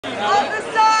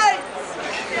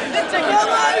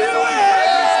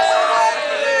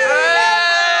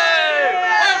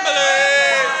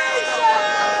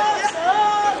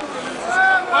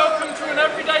Welcome to an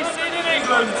everyday scene in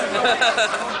England.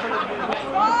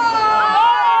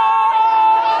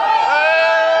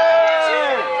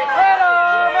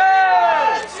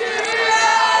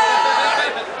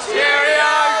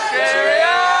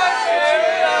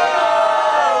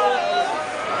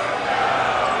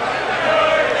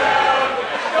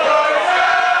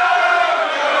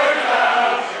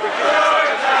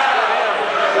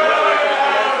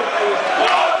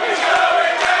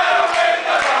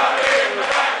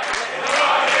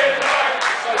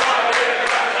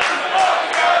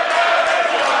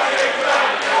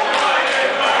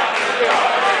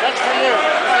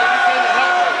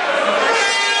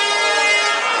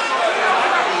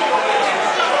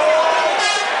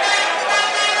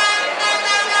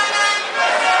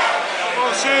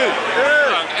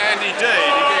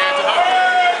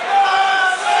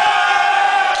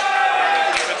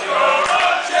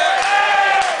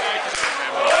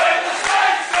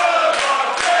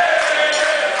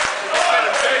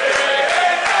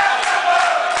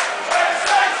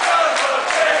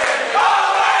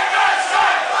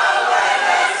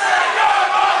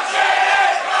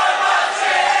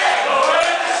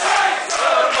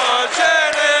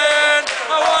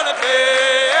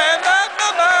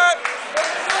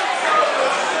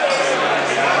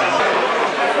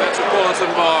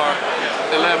 Bar,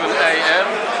 11 AM.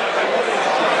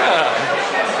 Ja,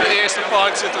 de eerste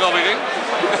park zit er alweer in.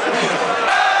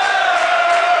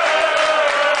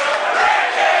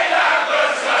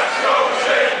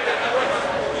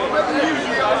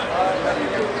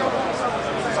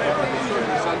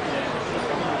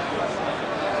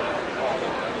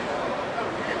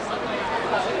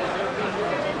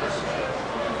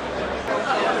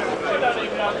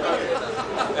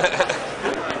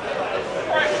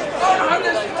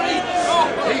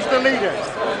 He's the leader.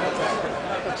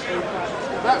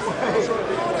 That way.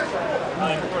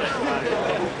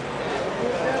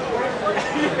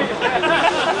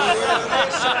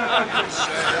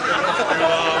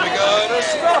 We gotta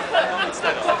stop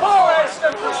the forest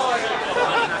of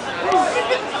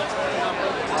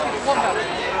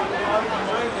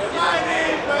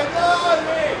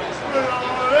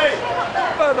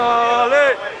Benali!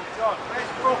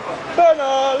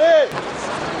 Benali!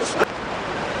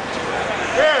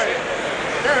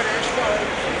 There it is.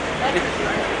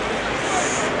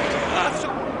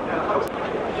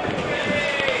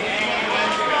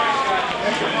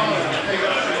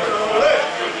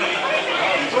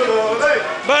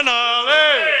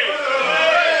 Benali!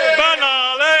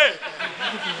 Benali!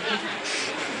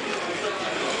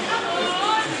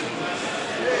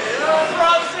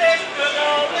 Francis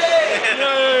Benali!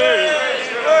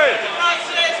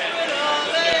 Francis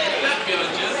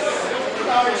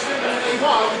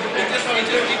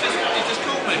He just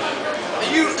called me. Are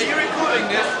you recording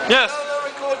this? Yes. No,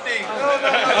 recording.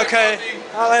 No, Okay,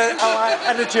 I'll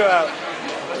edit you out.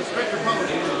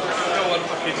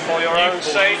 For your own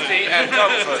safety and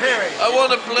comfort. I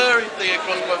want a blurry thing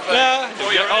across my face. Yeah.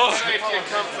 For your own safety and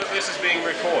comfort, this is being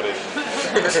recorded.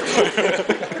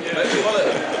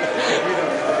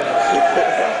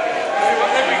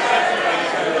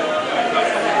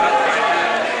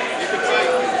 You can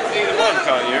take either one,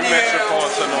 can't you?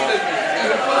 Metropolitan or...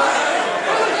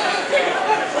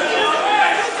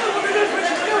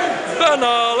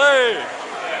 Benali!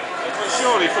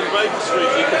 Surely from Baker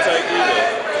Street you could take either.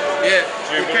 Yeah.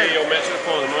 Jubilee or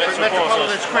Metropolitan.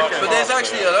 Metropolitan's quicker. But there's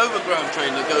actually an overground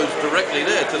train that goes directly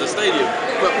there to the stadium.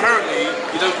 But apparently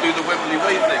you don't do the Wembley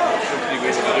Way thing, which somebody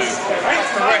wants to do.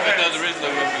 No, there is no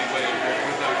Wembley Way.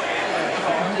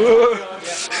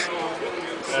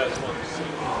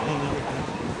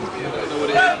 I don't know what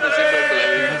it is. It's in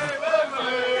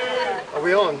Wembley. Are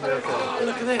we on? Okay.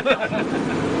 Look at him.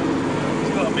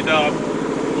 It's got to be done.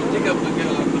 Dig up the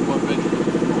girl after one bedroom.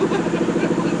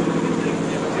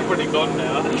 He's pretty gone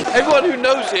now. Everyone who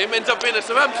knows him ends up being a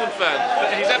Southampton fan.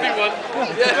 He's everyone.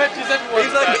 Yeah. He's everyone.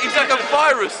 He's like a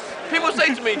virus. People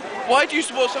say to me, why do you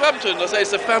support Southampton? I say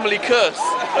it's a family curse.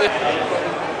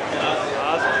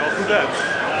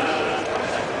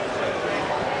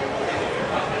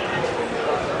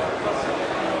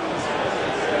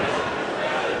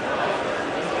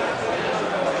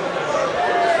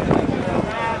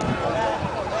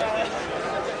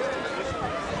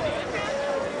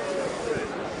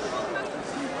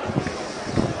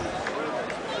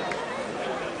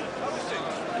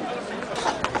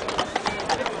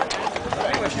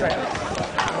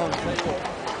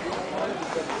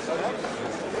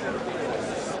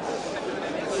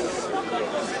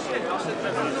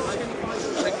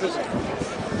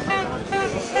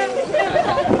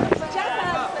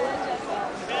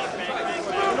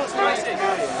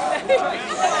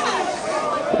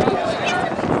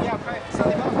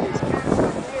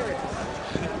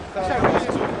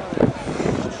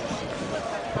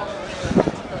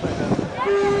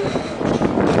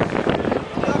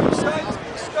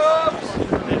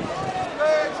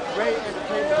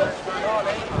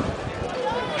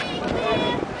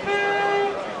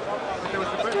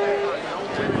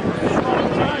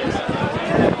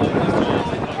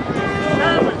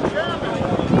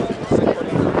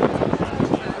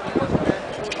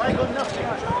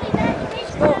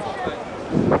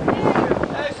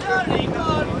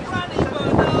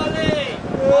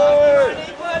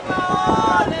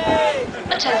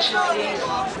 Attention please.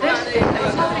 This is a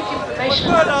public information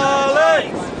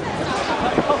announcement.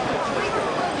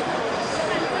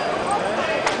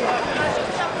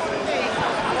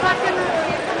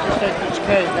 Take each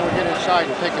cave, then we'll get inside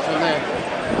and take it from there.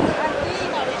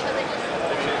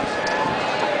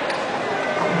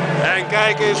 En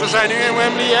kijk eens, we zijn nu in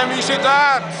Wembley en wie zit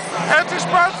daar? Het is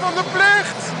Bart van de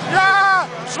Plicht! Ja!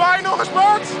 Zwaai nog eens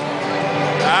Bart!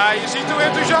 Ja, je ziet hoe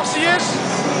enthousiast hij is.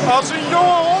 Als een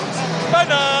jonge hond.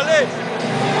 Benali!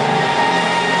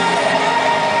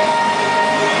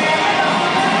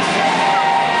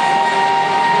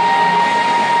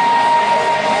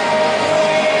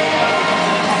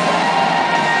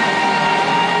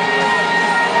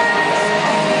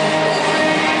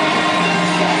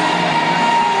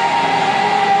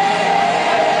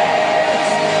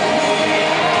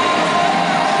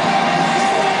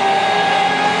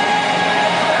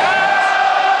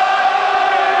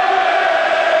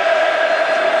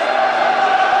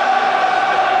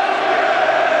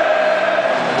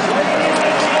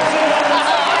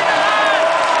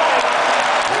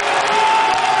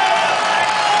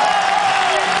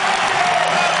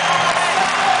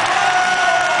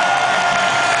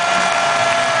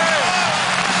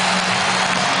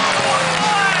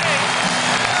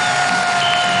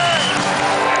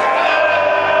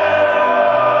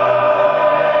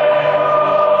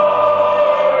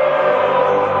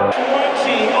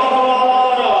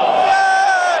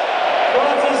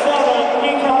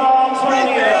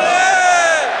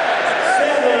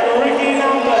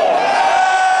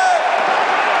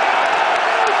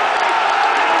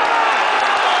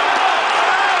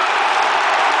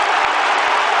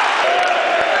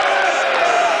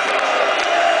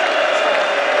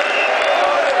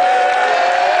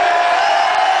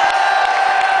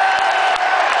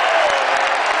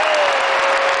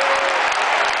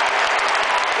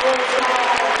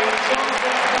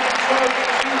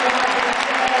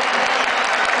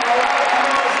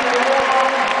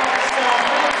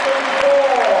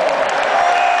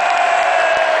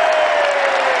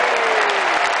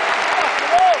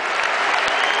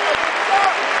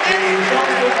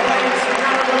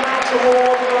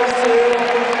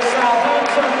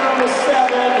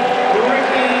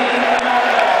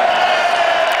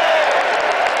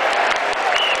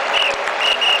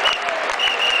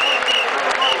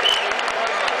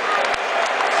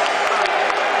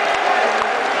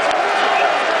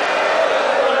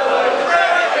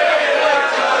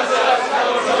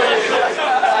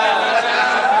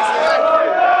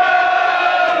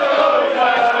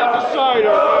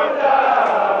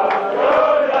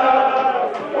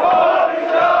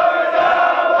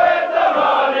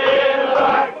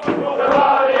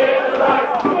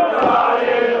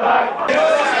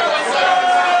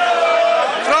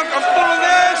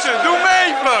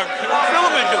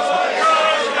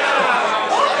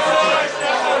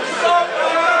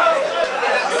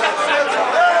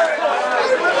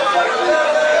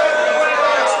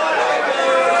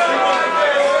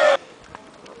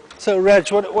 So, Reg,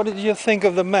 what did you think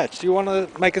of the match? Do you want to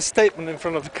make a statement in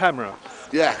front of the camera?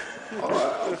 Yeah.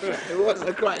 It wasn't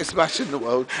the greatest match in the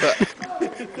world, but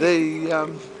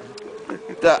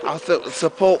I thought the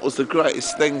support was the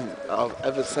greatest thing I've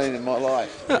ever seen in my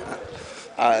life.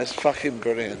 It's fucking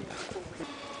brilliant.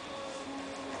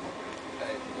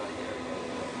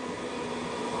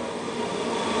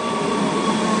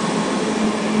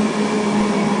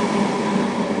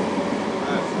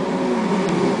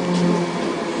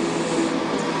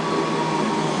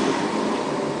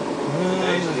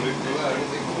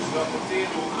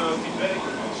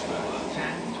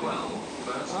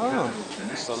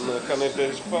 Dus dan kan ik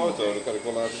deze foto, dan kan ik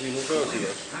wel laten zien hoe groot hij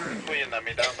was.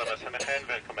 Goedemiddag, dames en heren.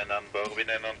 Welkom aan boord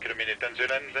binnen enkele minuten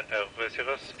zullen er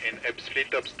zeros in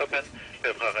Ipswich opstappen.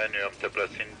 We vragen u om te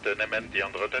plaatsen te nemen die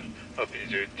andere op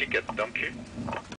uw ticket. Dank u.